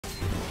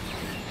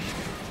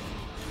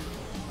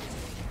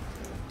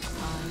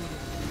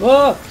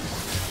Ah!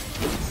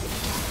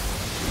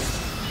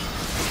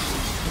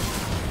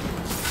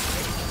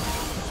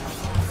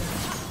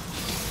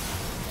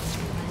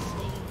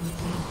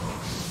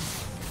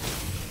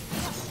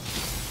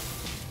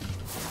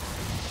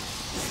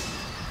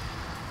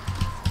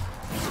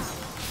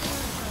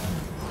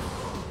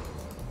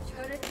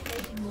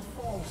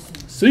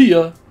 See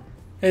ya!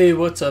 Hey,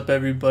 what's up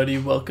everybody?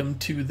 Welcome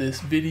to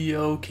this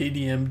video.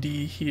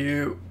 KDMD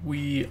here.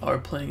 We are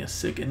playing a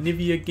sick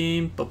Anivia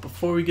game, but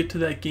before we get to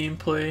that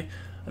gameplay,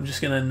 I'm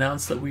just going to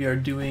announce that we are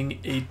doing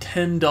a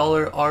 $10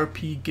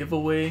 RP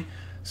giveaway.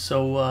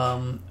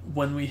 So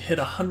when we hit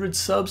 100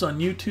 subs on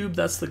YouTube,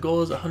 that's the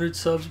goal, is 100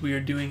 subs, we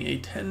are doing a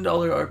 $10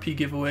 RP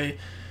giveaway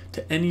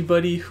to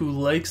anybody who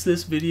likes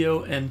this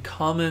video and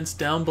comments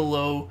down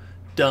below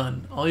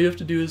done. All you have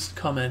to do is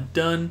comment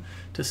done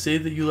to say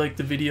that you like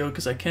the video,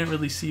 because I can't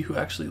really see who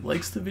actually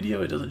likes the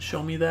video. It doesn't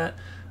show me that.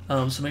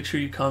 So make sure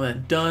you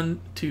comment done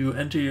to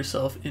enter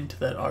yourself into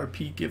that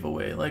RP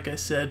giveaway. Like I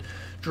said,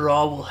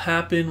 draw will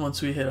happen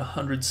once we hit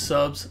 100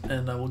 subs,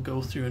 and I will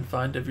go through and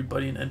find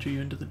everybody and enter you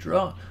into the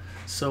draw.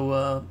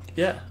 So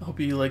yeah, I hope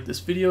you like this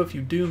video. If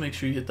you do, make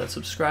sure you hit that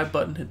subscribe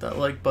button, hit that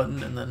like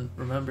button, and then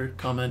remember,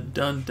 comment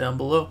done down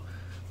below.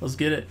 Let's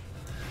get it.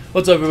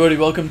 What's up everybody,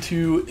 welcome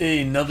to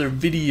another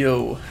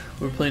video.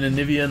 We're playing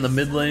Anivia in the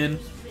mid lane.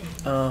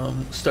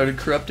 Started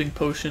Corrupting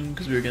Potion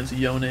because we were against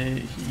Yone.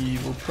 He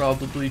will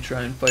probably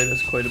try and fight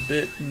us quite a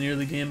bit in the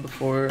early game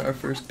before our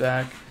first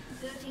back.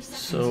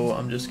 So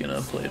I'm just gonna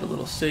play it a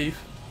little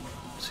safe,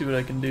 see what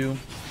I can do.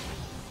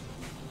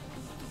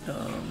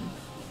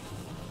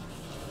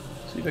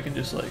 See if I can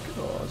just like,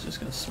 oh, I was just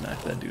gonna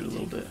smack that dude a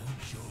little bit.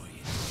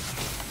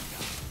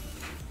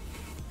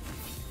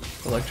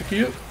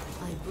 Electrocute?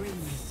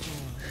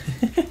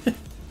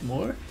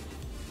 More?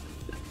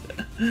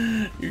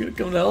 You're gonna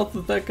come to health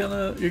with that kind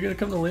of. You're gonna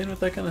come to lane with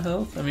that kind of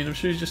health? I mean, I'm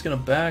sure he's just gonna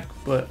back,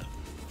 but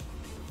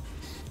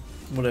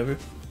whatever.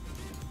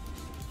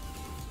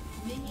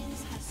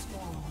 Minions have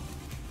spawned.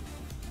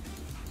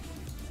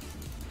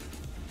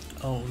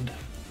 Owned.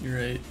 You're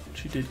right.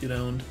 She did get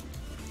owned.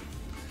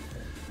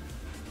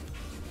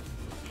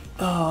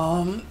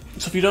 So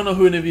if you don't know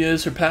who Anivia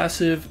is, her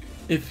passive,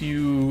 if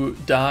you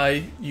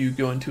die, you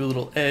go into a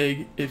little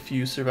egg. If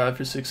you survive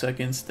for 6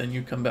 seconds, then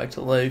you come back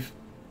to life.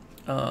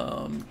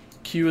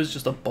 Q is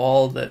just a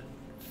ball that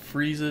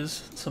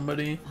freezes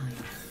somebody,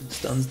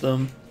 stuns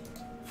them.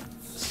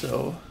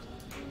 So,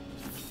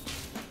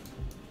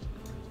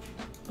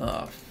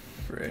 ah,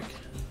 frick.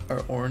 Our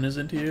Ornn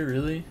isn't here,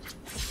 really?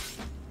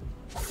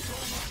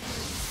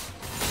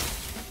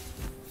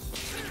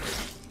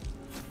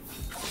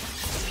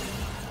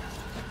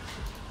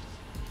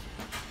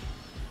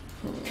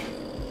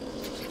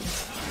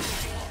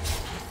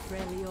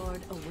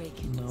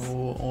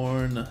 No,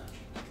 Ornn.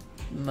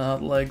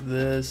 Not like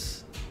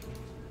this.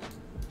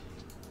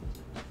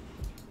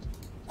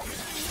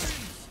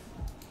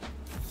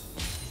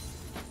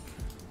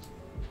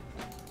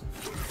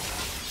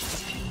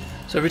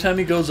 So every time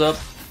he goes up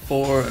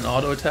for an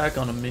auto attack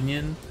on a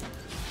minion,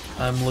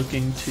 I'm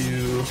looking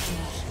to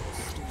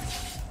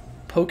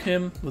poke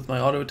him with my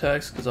auto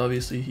attacks, because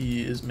obviously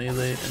he is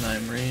melee and I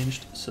am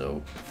ranged.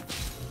 So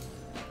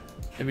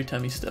every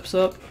time he steps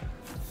up,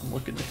 I'm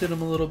looking to hit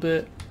him a little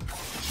bit.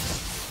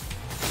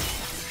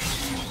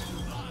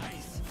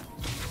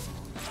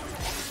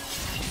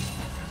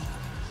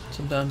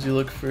 Sometimes you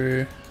look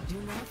for a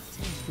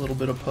little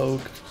bit of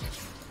poke.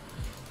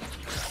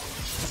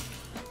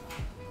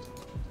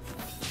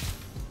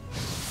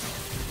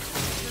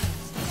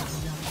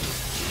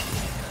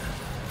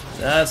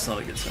 That's not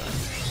a good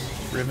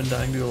sign. Riven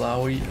dying to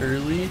allow it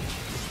early. I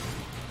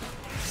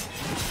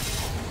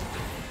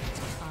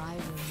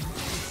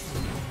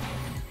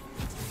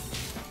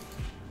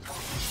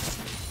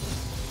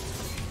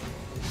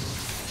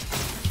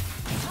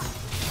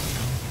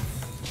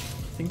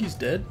think he's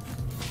dead.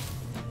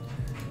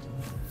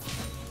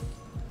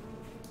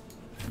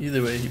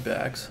 Either way, he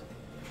backs.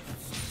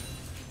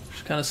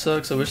 Which kind of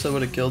sucks. I wish I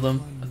would have killed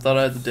him. I thought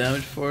I had the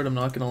damage for it, I'm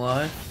not gonna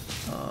lie.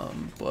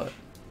 But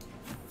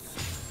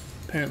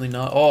apparently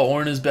not. Oh,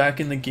 Ornn is back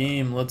in the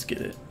game. Let's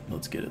get it.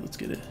 Let's get it. Let's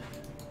get it.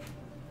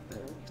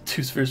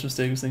 Two's first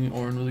mistake was thinking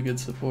Ornn was a good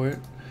support.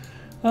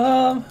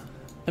 I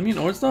mean,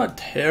 Ornn's not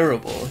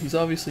terrible. He's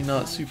obviously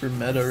not super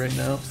meta right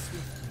now.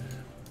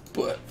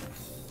 But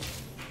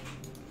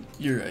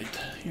you're right.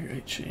 You're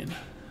right, Shane.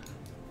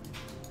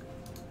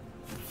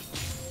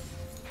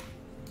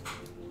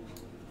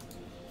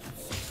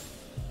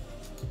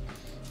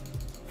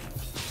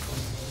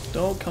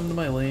 Don't come to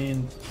my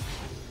lane.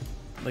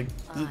 Like,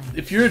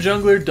 if you're a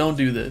jungler, don't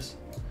do this.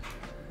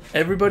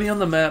 Everybody on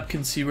the map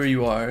can see where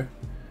you are.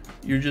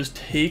 You're just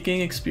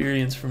taking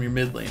experience from your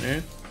mid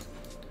laner.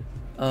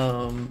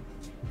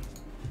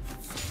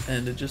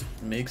 And it just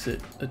makes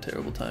it a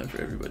terrible time for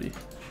everybody.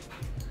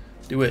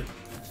 Do it.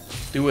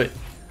 Do it.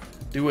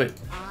 Do it.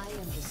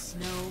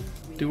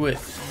 Do it.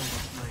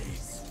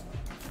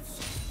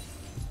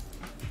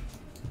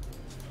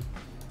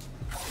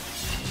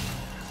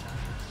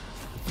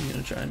 You're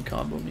gonna try and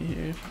combo me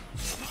here.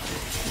 It's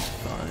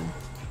fine.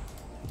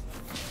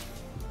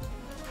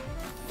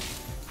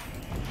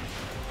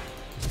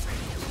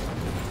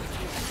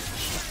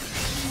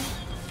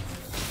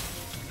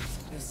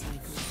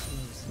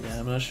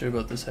 I'm not sure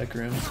about this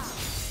Hecarim.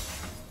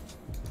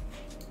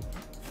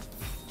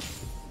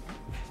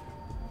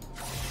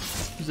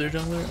 Is there a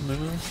jungler? A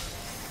Moo?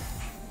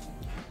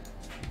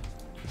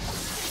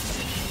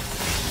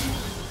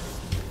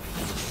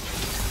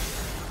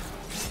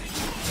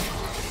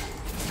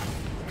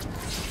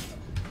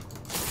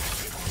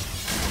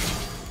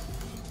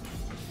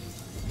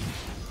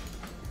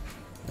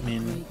 I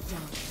mean,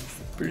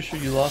 pretty sure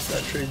you lost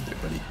that trade there,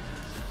 buddy.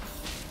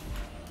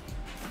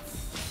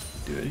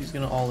 Dude, he's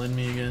gonna all in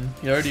me again.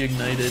 He already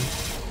ignited.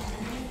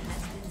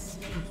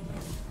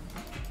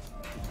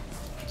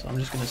 So I'm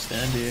just gonna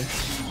stand here.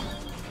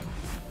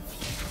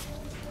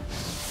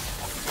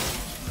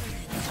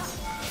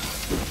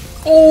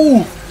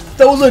 Oh!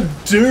 That was a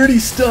dirty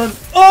stun!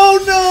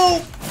 Oh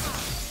no!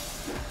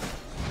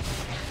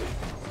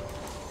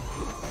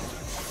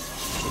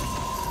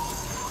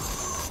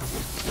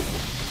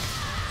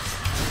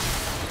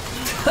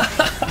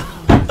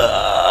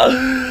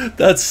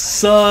 That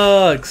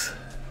sucks!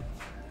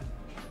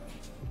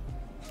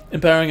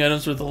 Empowering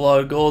items with a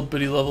lot of gold,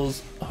 but he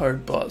levels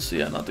hard boss, so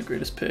yeah, not the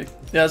greatest pick.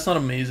 Yeah, it's not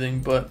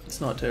amazing, but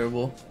it's not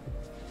terrible.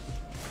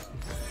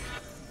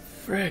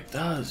 Frick,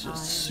 that was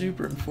just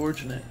super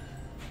unfortunate.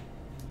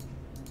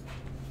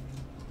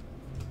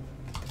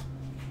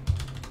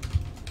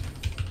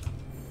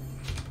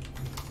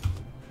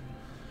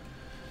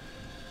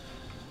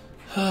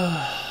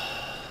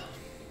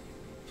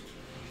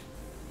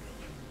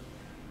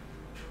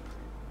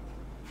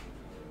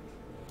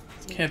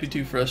 Can't be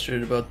too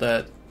frustrated about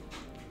that.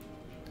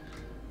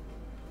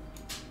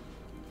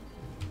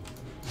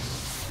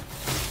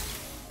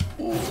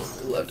 Ooh,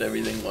 I left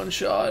everything one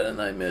shot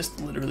and I missed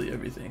literally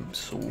everything.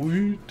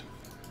 Sweet.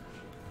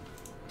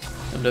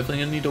 I'm definitely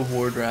gonna need to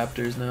ward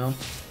raptors now.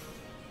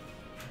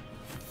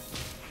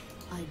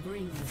 I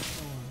bring the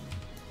storm.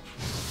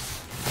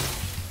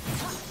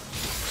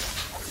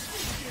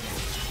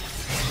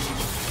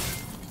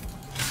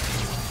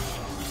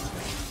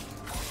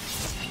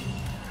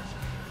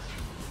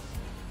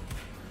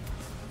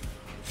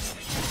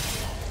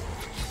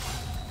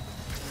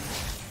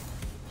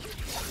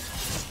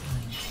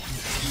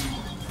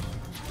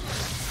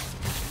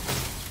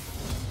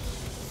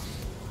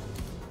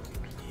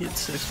 He hit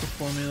 6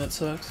 before me, that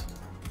sucks.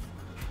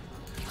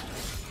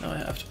 Now I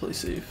have to play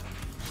safe.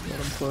 Let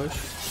him push.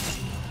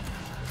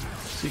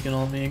 So he can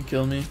ult me and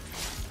kill me.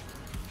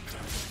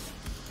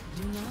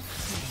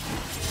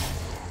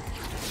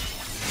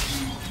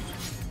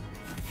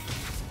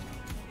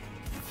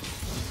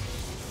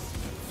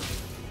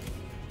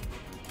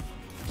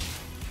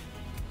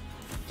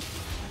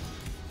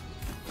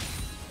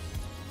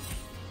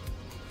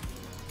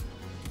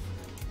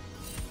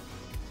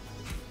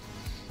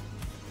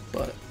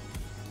 But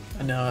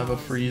I now have a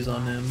freeze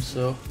on him,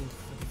 so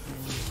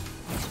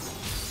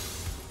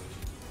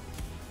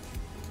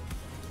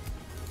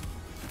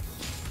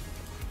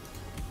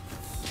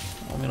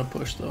I'm gonna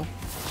push though.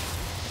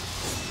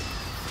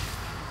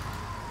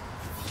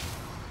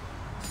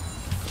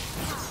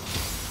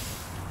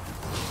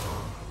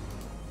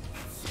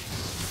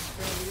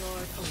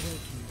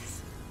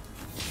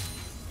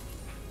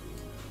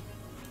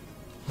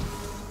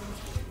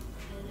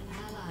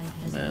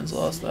 Man's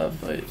lost that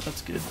fight,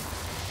 that's good.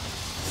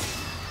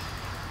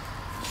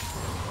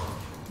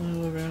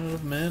 Oh, I ran out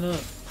of mana.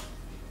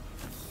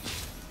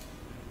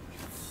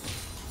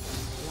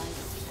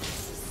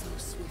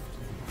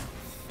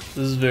 This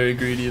is very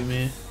greedy of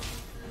me.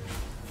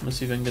 I'm gonna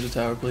see if I can get a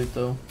tower plate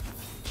though.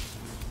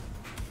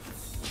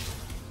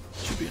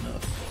 Should be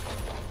enough.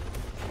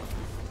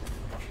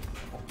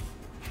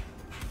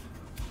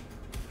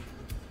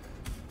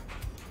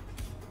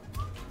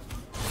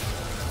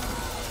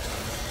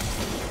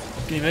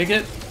 Can you make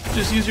it?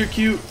 Just use your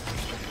Q.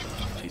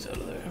 He's out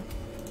of there.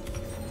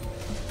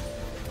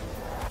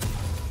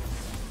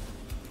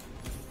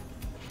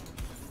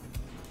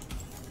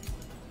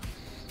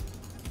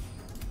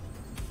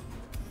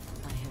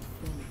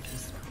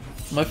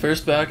 My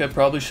first back, I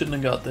probably shouldn't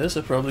have got this.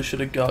 I probably should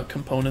have got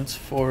components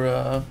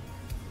for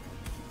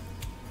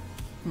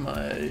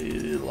my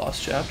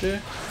lost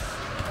chapter.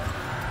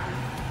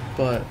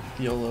 But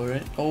YOLO,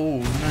 right? Oh,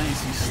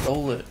 nice, he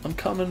stole it. I'm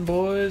coming,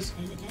 boys.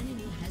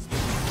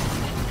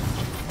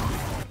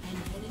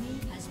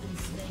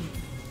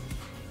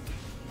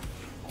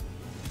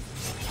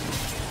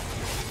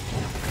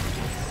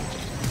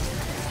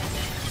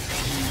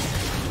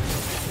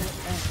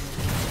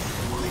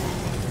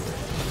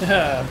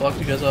 Yeah, blocked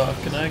you guys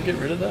off. Can I get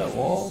rid of that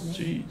wall?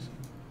 Jeez.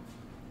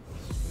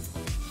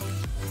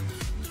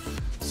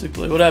 Sick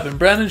play. What happened?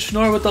 Brandon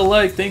Schnorr with the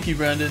like. Thank you,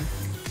 Brandon.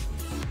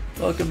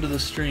 Welcome to the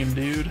stream,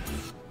 dude.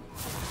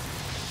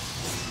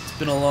 It's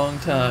been a long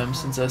time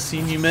since I've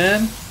seen you,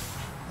 man.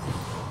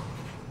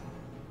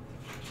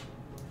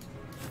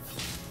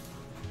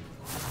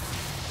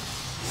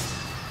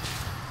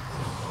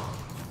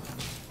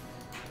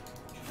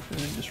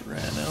 Everything just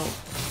ran out.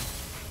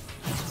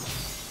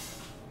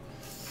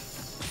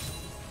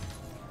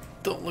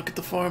 Don't look at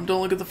the farm,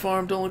 don't look at the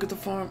farm, don't look at the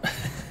farm.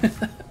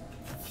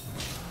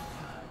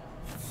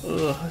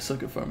 Ugh, I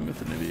suck at farming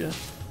with Anivia.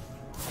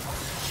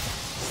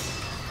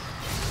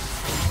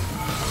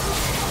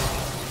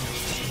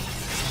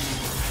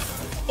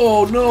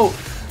 Oh no!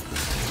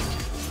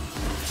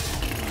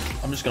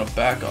 I'm just gonna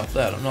back off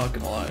that. I'm not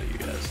gonna lie to you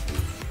guys.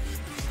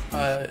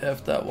 I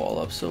effed that wall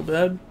up so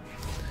bad.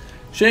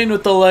 Shane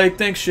with the like.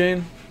 Thanks,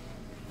 Shane.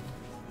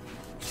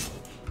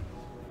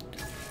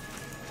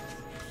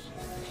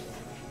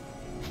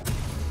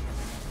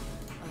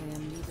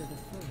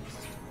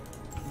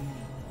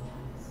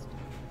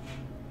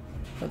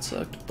 That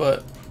sucked,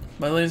 but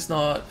my lane's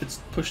not.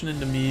 It's pushing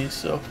into me,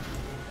 so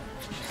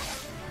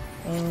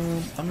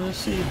I'm gonna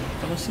see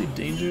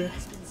danger.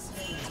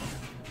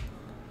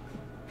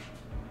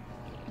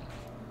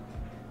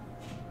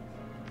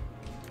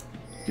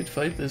 You could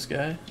fight this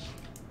guy.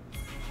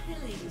 You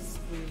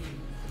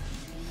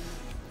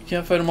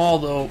can't fight them all,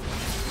 though. You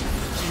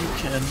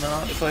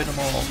cannot fight them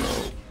all,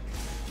 though.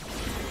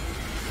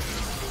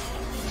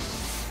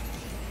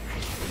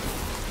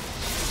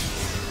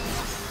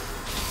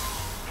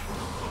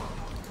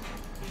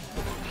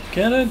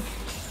 Cannon!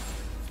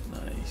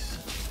 Nice.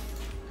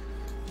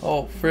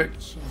 Oh, frick.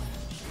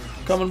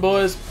 Coming,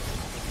 boys.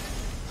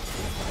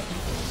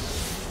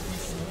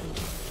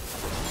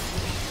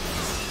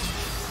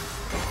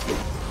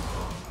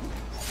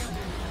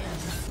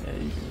 Yeah,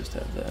 you can just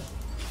have that.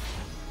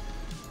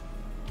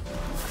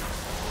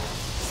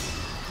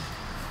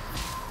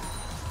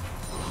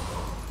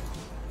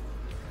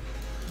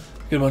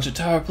 Get a bunch of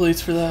tower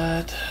plates for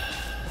that.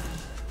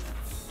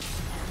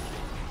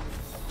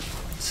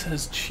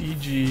 Says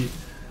Chi-Ji.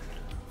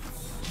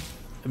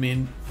 I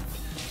mean,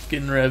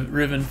 getting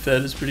Riven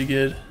fed is pretty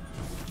good.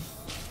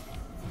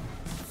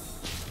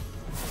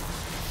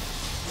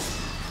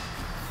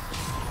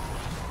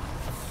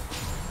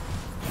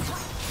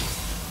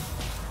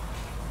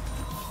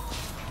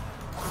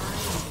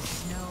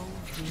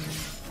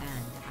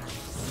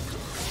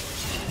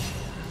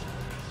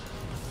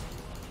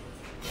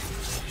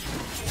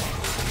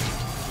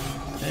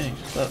 Dang, I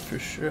thought for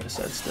sure I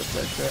sidestepped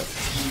that crap.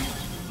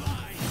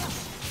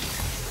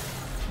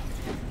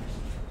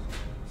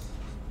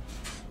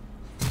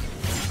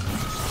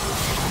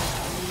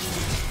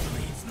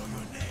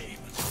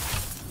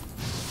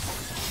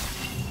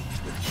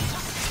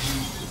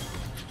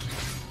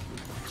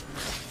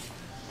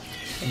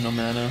 No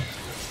mana.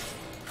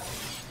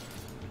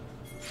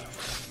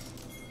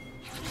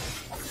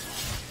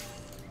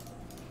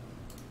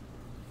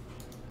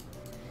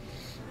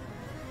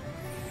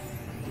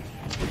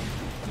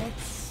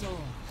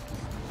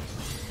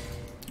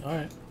 All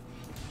right.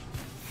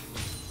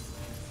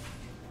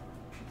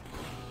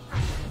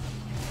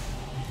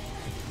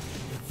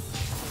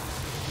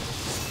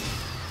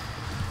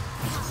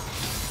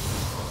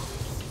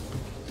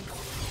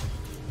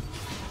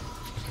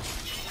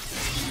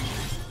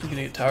 I'm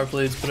gonna get tower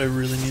blades, but I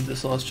really need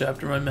this last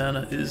chapter. My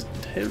mana is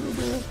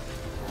terrible.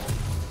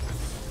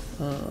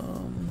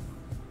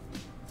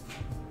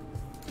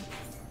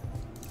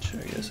 Sure,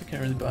 I guess I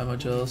can't really buy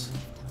much else.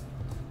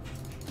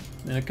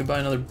 I mean, I could buy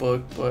another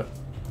book, but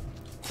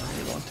I don't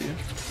really want to.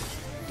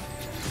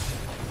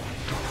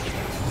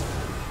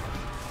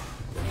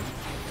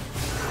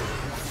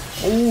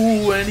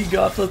 Oh, and he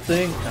got the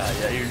thing. Ah,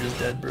 yeah, you're just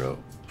dead, bro.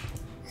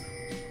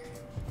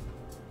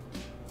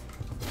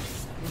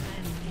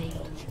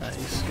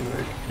 Nice, good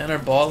work. And our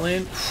bot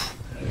lane?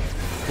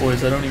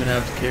 Boys, I don't even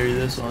have to carry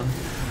this one.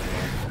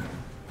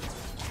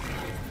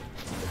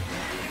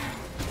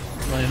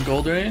 Am I in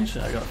gold range?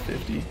 I got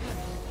 50.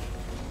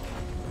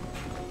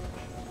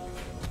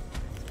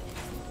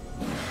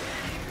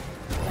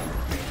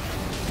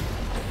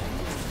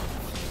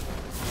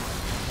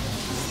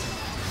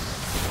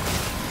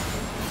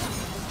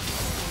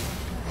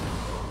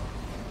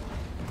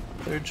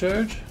 Third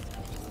charge?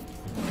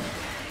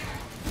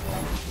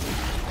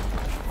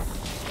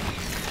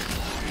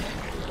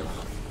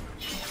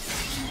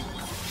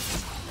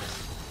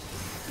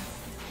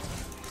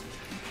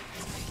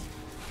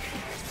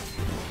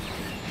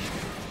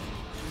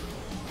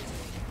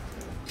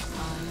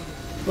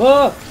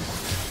 Ah!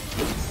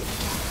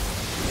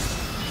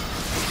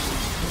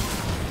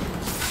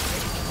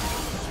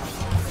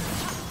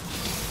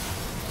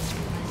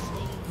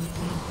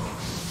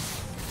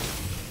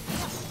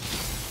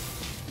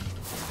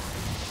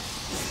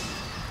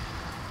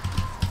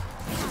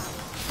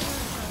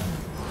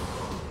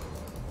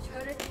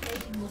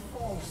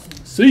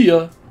 See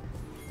ya!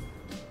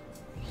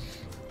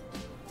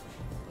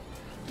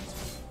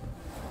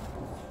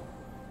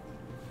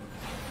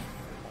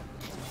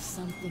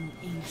 Something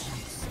ancient.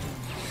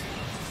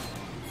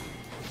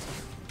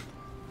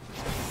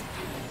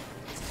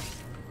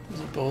 Is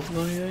it both of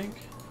them, you think?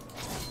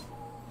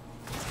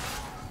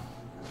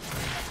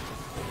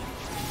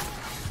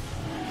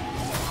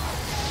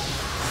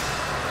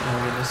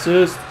 Oh, an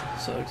assist.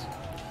 Sucks.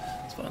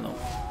 It's fine though.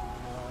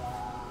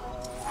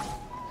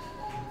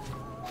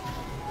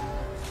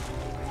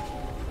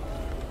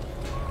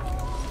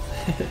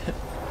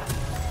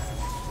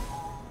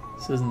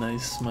 This is a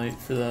nice smite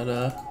for that,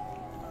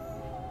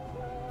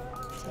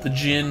 the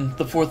Jhin,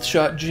 the 4th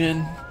shot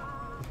Jhin.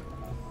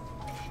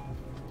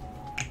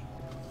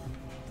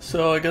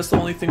 So I guess the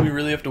only thing we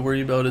really have to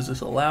worry about is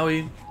this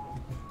Alawi.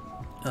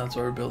 That's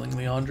why we're building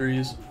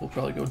Leandries. We'll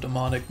probably go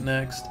Demonic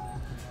next.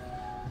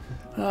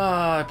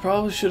 I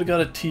probably should have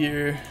got a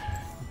tier,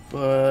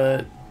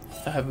 but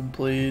I haven't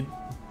played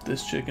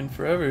this chicken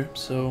forever,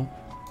 so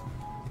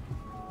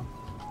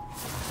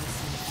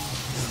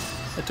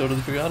I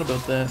totally forgot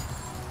about that.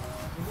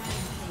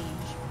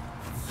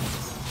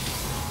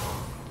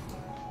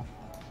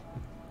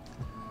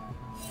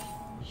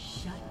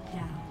 Shut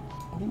down.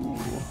 Ooh.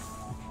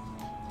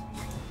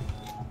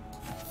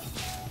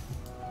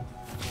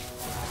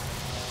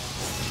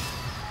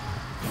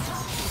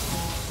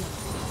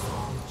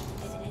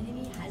 An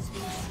enemy has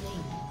been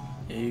slain.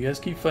 Yeah, you guys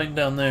keep fighting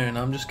down there, and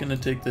I'm just gonna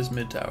take this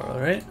mid tower,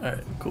 alright?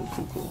 Alright, cool,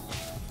 cool, cool.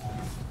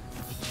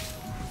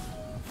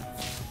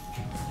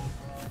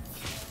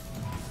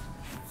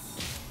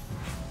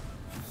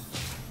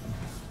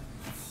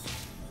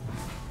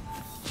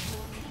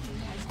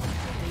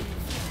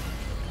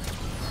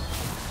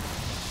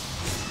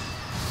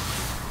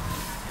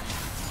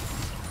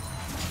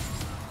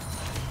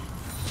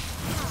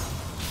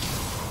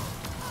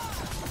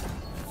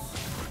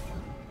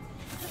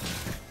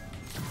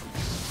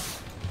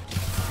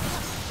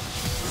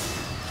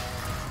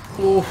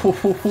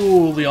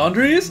 Oh,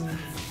 Leandries?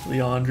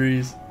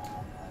 Leandries.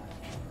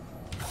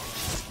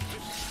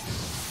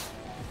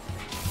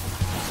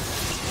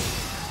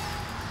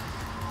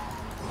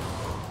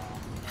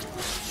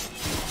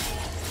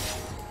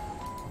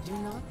 Do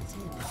not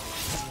tempt.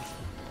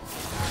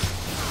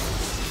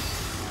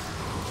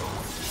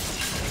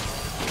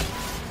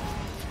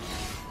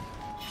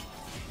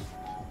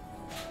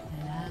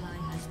 An ally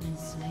has been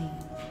slain.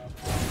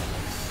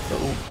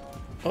 Uh-oh.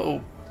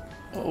 Uh-oh.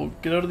 Uh-oh.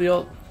 Get out of the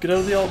ult. Get out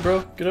of the ult,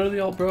 bro. Get out of the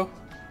ult, bro.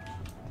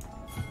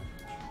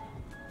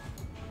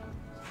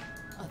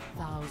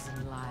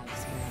 1,000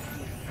 lives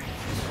more.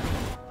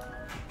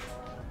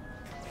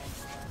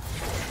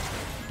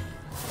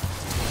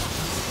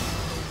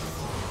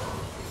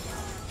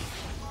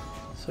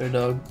 Sorry,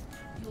 dog.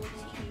 Your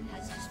team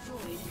has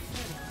destroyed a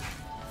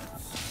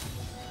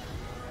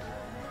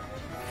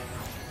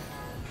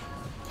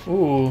turret.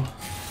 Ooh.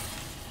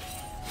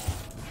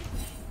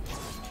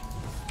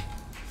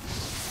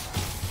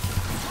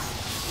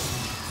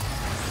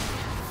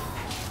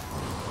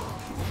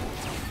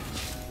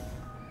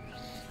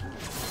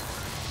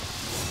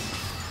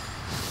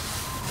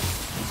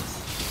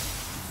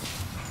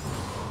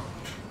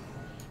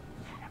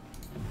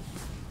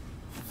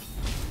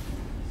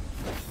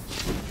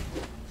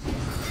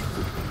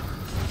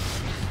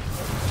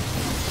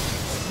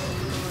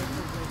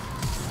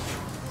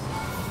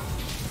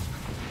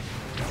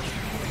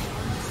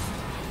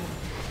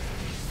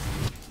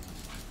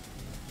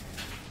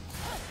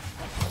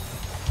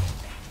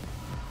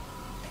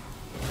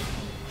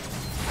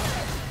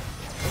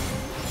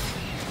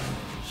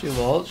 She have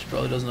ult? She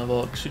probably doesn't have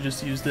ult 'cause she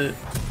just used it.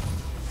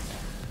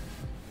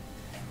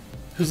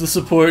 Who's the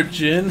support?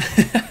 Jin?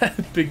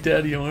 Big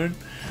Daddy Horn?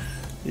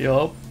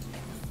 Yup.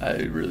 I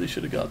really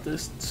should have got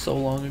this so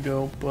long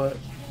ago, but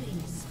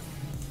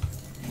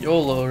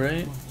YOLO,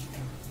 right?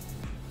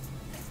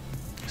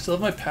 I still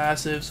have my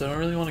passive, so I don't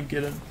really want to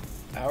get an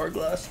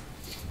hourglass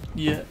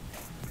yet.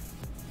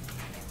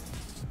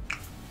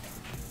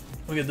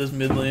 Look at this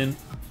mid lane.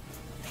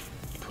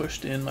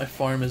 Pushed in. My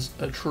farm is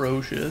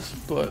atrocious,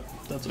 but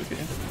that's okay.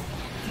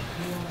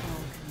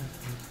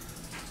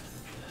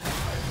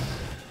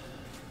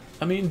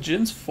 I mean,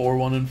 Jin's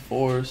 4-1 and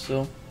 4,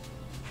 so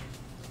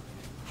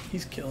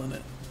he's killing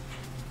it.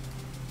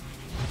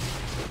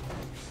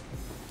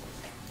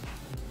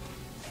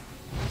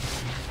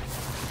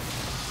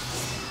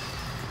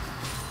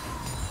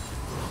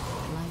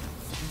 Life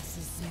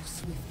passes so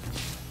swiftly.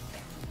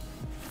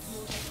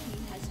 Your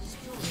team has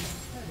destroyed a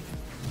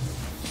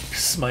turret.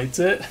 Smites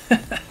it.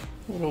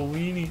 What a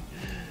weenie.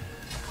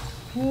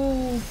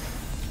 Woo.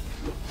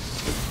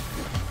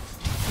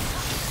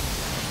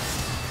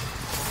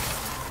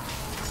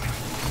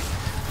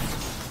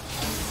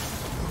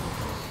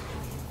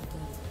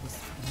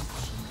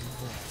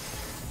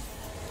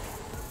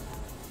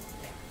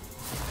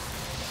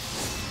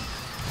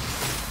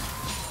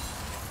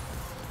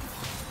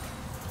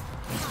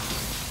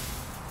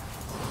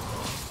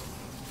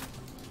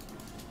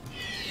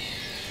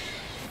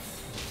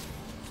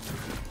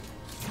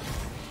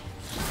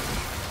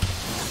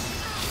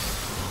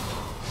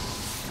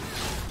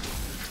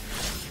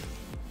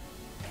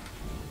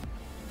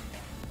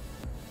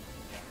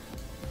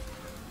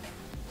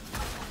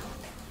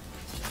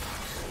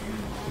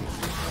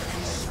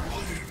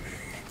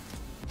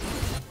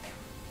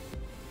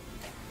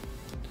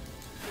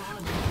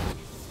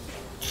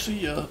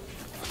 See ya.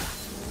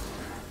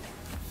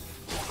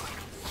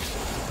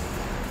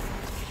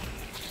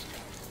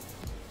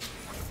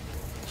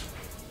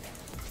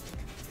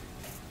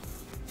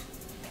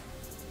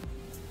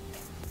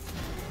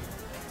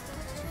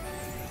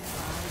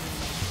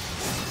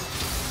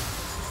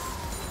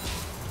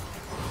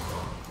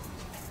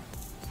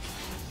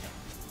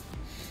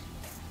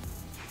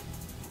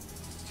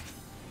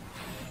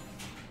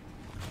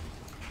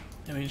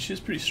 I mean, she's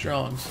pretty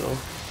strong, so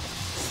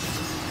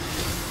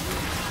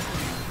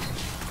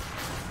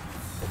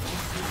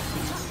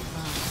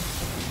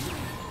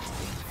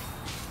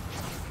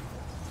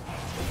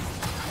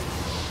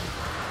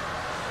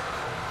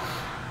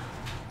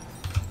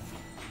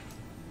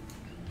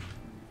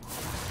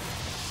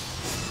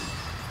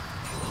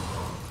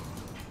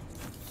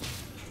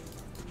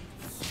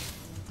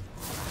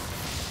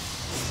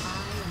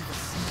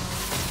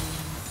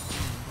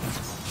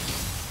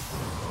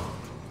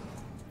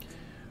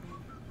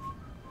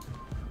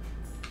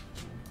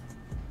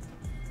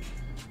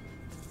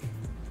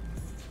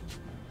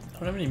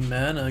don't have any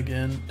mana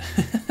again.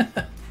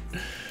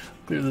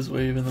 Clear this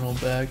wave and then I'll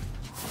back.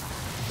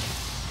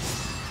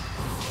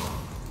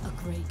 A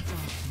great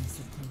darkness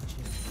approaches.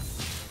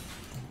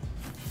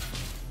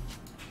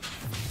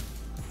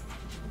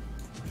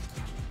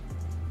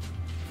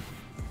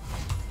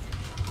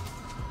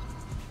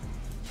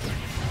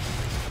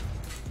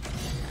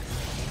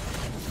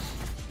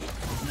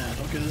 Nah,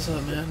 don't get this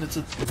up, man. It's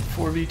a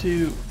 4v2.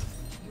 Your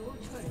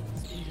turret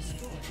has been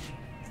destroyed.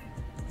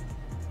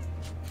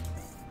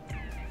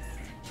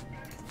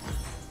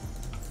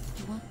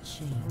 What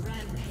change?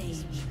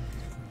 Rampage.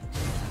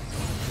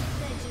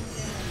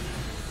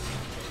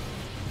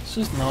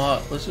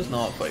 Let's just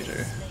not fight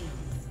her.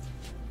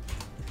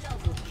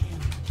 Double kill.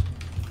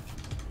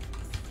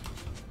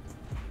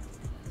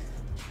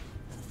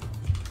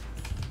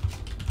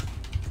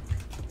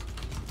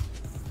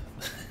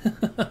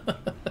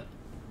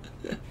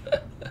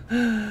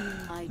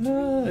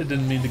 I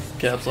didn't mean to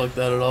caps lock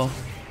that at all.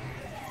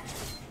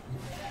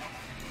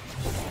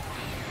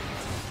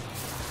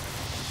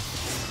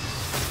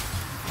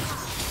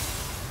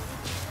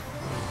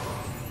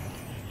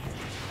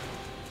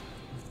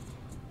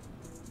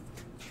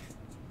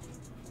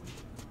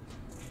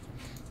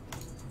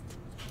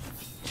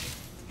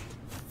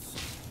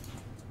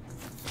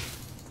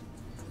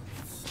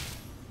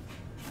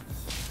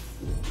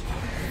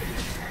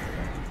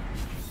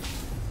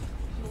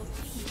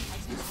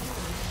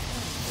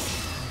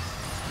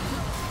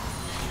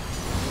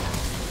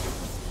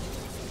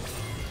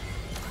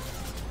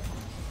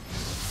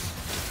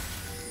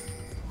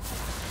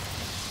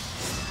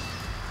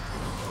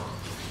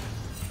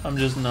 I'm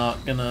just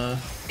not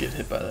gonna get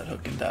hit by that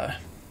hook and die.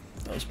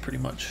 That was pretty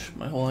much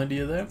my whole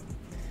idea there.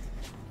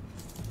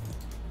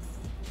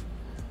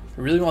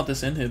 I really want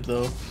this inhib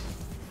though.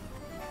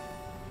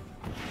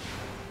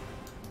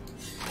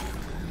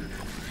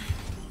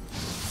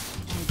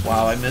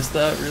 Wow, I missed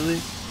that, really?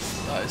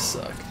 I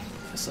suck.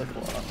 I suck a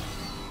lot.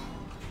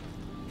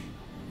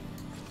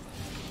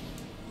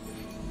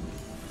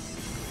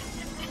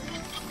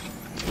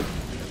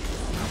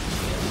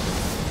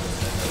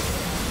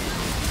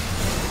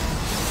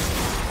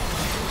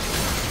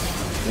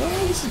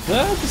 Oh, this is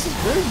bad. This is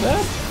very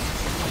bad.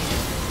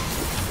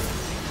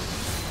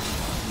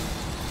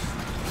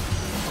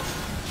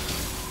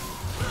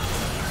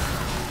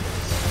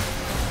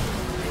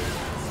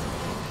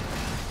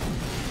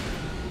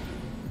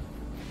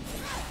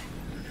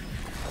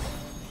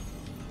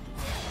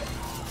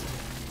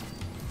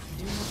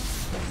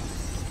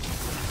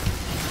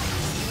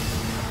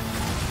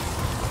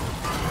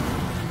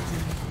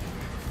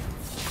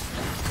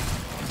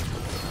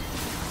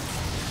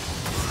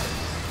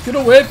 Get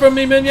away from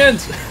me,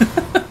 minions!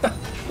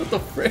 What the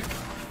frick?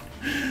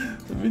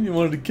 The minion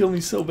wanted to kill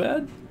me so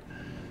bad.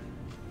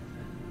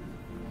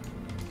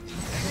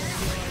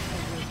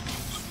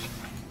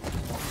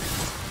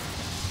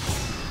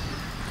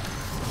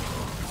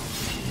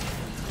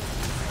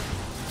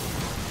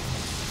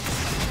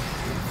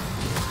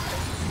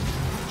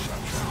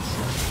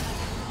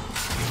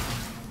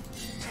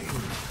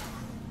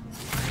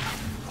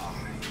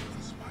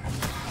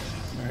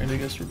 Alright, I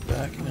guess we're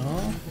backing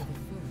off.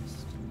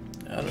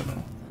 I don't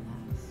know.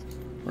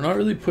 We're not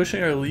really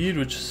pushing our lead,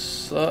 which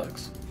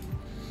sucks.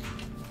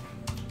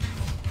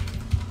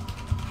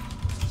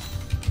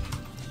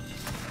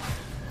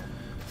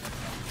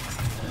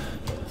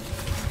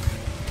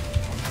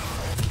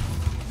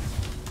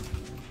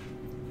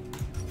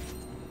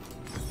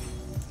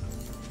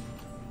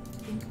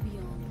 Think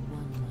beyond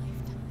one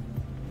lifetime.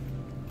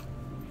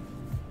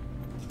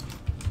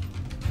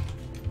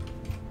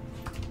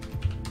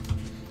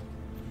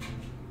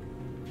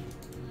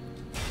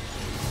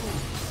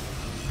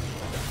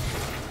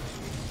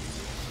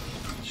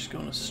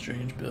 Going a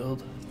strange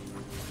build.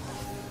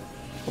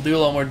 I'll do a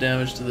lot more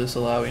damage to this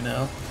Alawi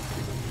now.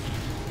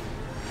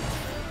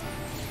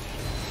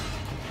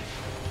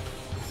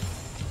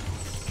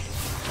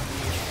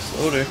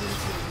 Slowed her.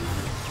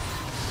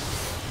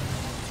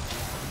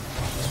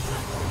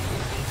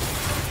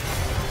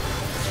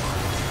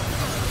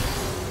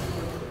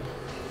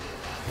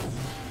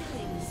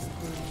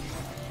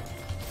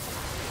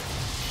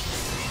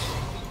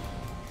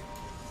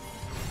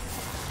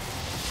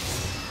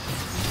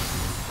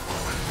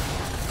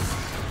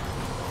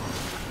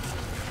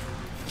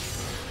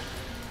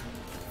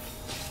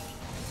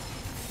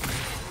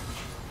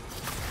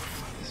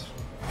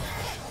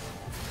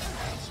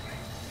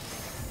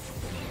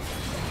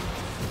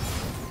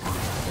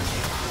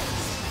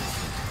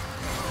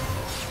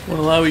 What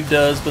Alawi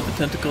does, but the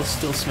tentacles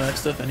still smack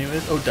stuff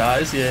anyways. Oh,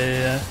 dies?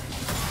 Yeah.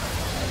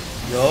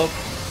 Yup.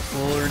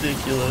 Full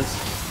ridiculous.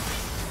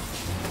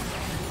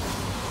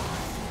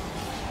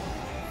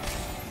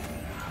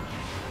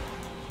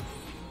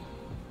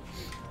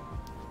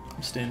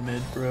 I'm staying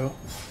mid, bro.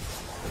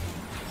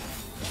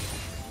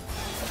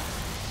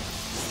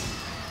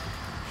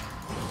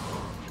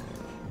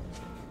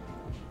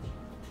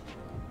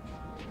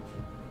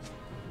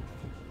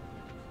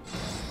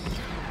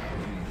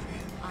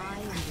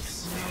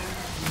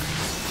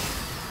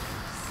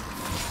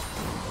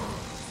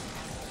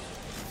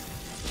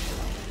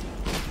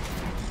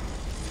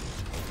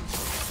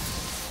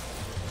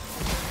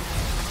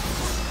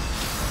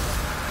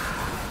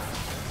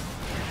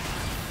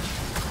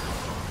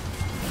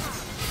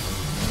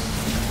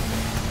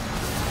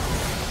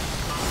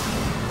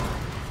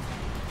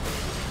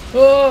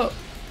 Oh!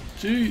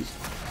 Jeez.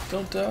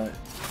 Don't die.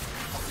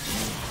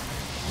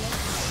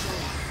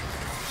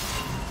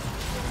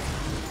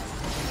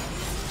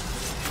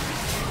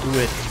 Do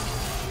it.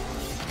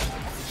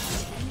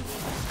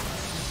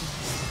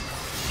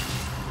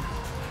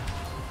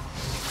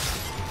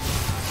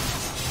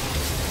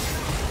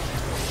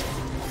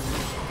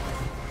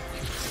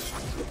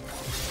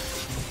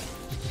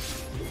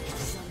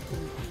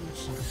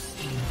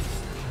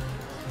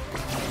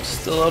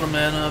 Still out of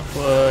mana,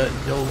 but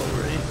YOLO,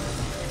 right?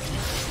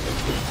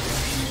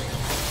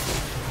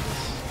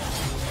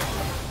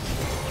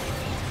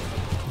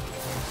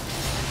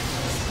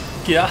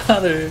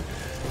 Got her!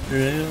 Or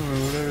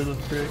whatever the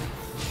frick.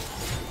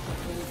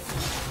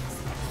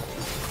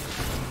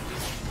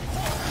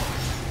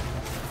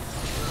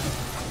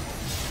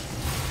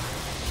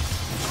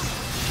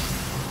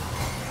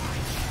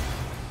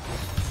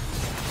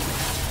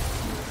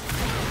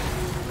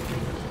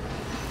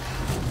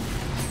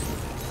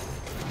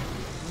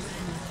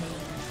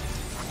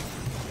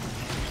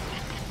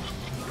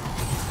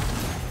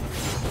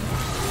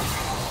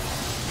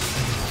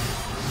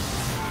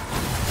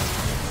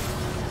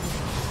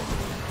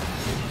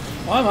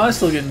 Why am I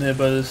still getting hit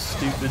by this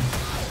stupid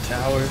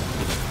tower?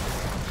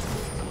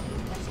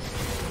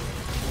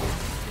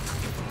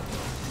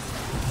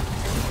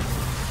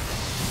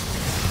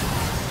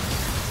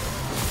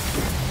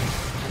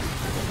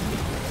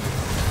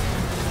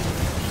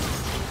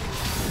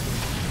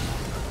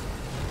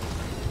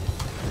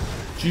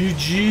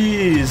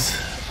 GG's!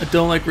 I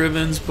don't like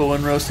ribbons, but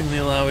when roasting the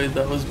Alawi,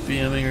 that was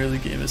BMing early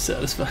game is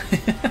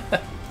satisfying.